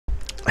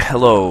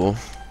Hello.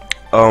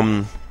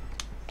 Um,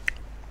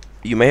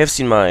 you may have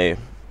seen my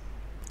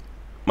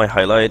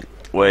highlight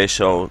where I've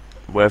shown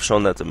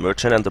that the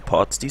merchant and the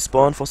pods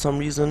despawn for some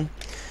reason.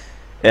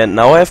 And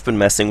now I've been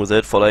messing with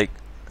it for like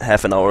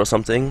half an hour or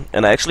something,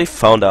 and I actually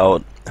found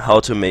out how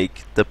to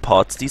make the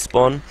pods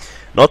despawn.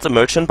 Not the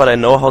merchant, but I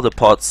know how the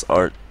pods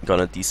are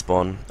gonna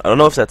despawn. I don't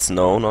know if that's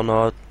known or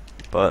not,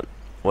 but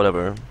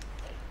whatever.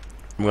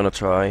 I'm gonna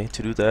try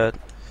to do that.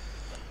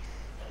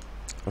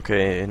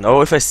 Okay,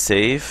 now if I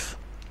save,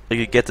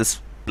 you get this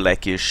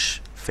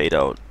blackish fade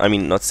out. I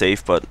mean, not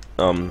save, but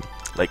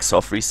like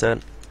soft reset.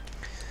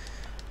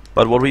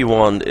 But what we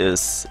want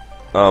is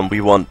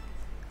we want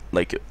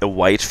like a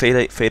white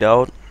fade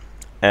out,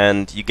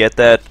 and you get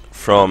that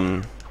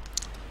from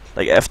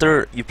like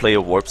after you play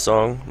a warp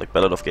song, like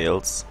Ballad of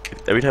Gales.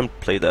 Every time you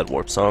play that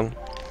warp song,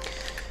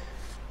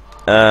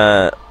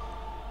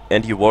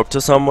 and you warp to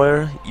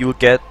somewhere, you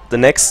get the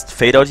next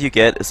fade out you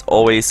get is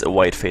always a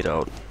white fade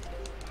out.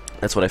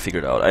 That's what I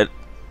figured out.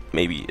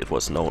 Maybe it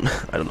was known.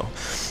 I don't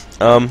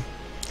know.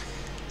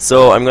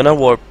 So I'm gonna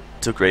warp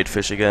to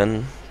Greatfish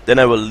again. Then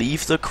I will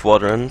leave the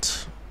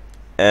quadrant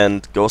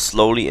and go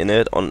slowly in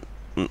it on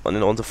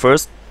the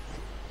first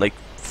like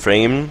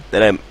frame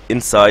that I'm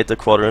inside the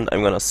quadrant.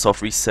 I'm gonna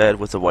soft reset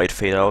with the white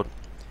fade out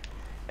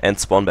and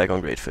spawn back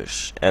on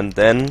Greatfish. And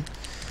then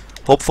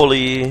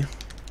hopefully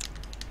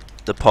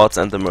the pods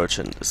and the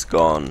merchant is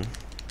gone.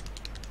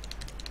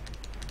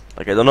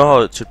 Like, I don't know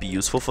how it should be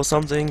useful for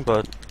something,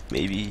 but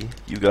maybe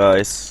you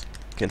guys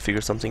can figure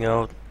something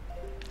out.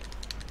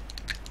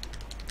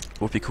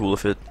 Would be cool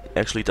if it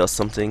actually does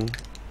something,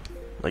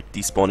 like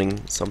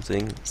despawning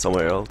something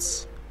somewhere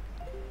else.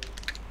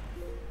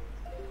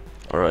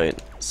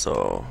 Alright,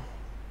 so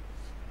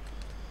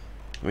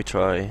let me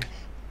try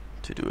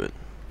to do it.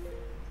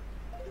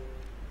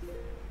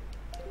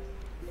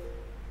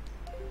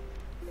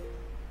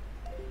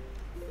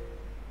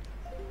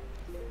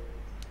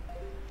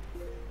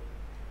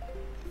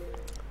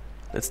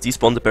 Let's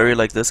despawn the barrier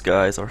like this,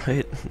 guys,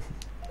 alright?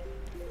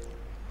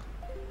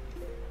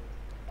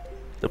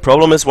 The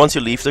problem is once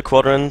you leave the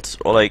quadrant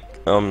or like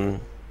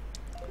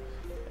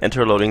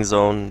enter a loading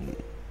zone,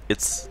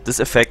 this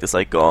effect is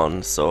like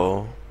gone,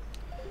 so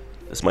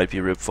this might be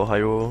a rip for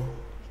Hyro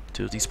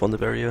to despawn the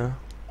barrier.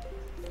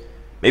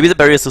 Maybe the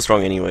barrier is too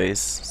strong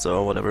anyways,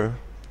 so whatever.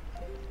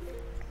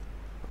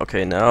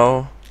 Okay,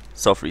 now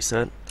soft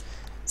reset.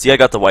 See, I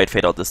got the white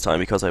fade out this time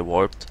because I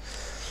warped.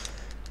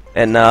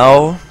 And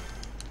now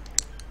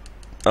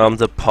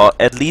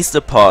at least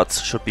the pods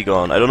should be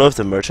gone. I don't know if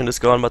the merchant is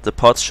gone, but the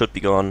pods should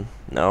be gone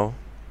now.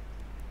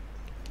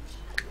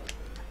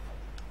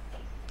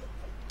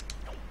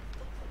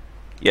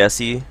 Yeah,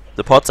 see,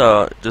 the pods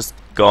are just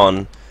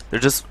gone. They're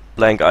just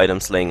blank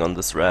items laying on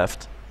this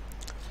raft.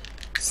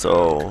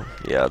 So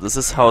yeah, this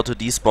is how to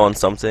despawn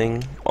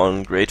something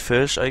on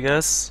Greatfish, I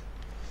guess.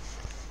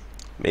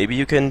 Maybe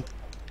you can.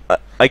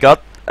 I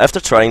got, after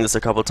trying this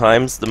a couple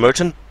times, the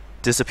merchant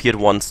disappeared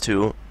once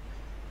too,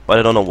 but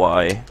I don't know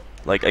why.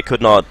 Like, I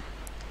could not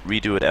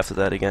redo it after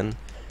that again.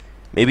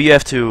 Maybe you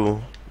have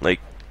to like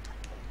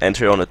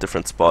enter on a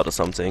different spot or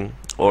something,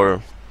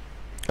 or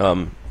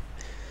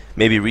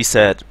maybe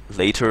reset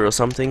later or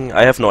something.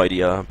 I have no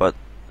idea, but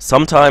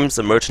sometimes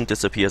the merchant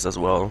disappears as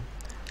well,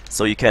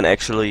 so you can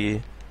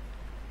actually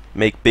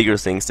make bigger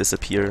things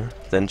disappear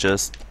than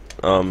just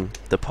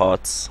the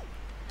pods.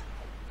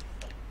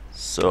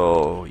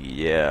 So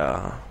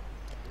yeah,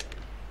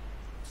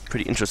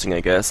 pretty interesting,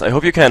 I guess. I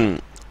hope you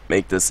can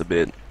make this a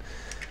bit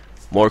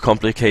more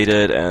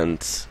complicated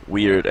and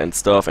weird and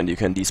stuff, and you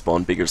can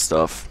despawn bigger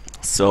stuff.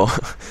 So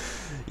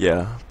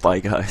yeah, bye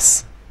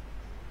guys.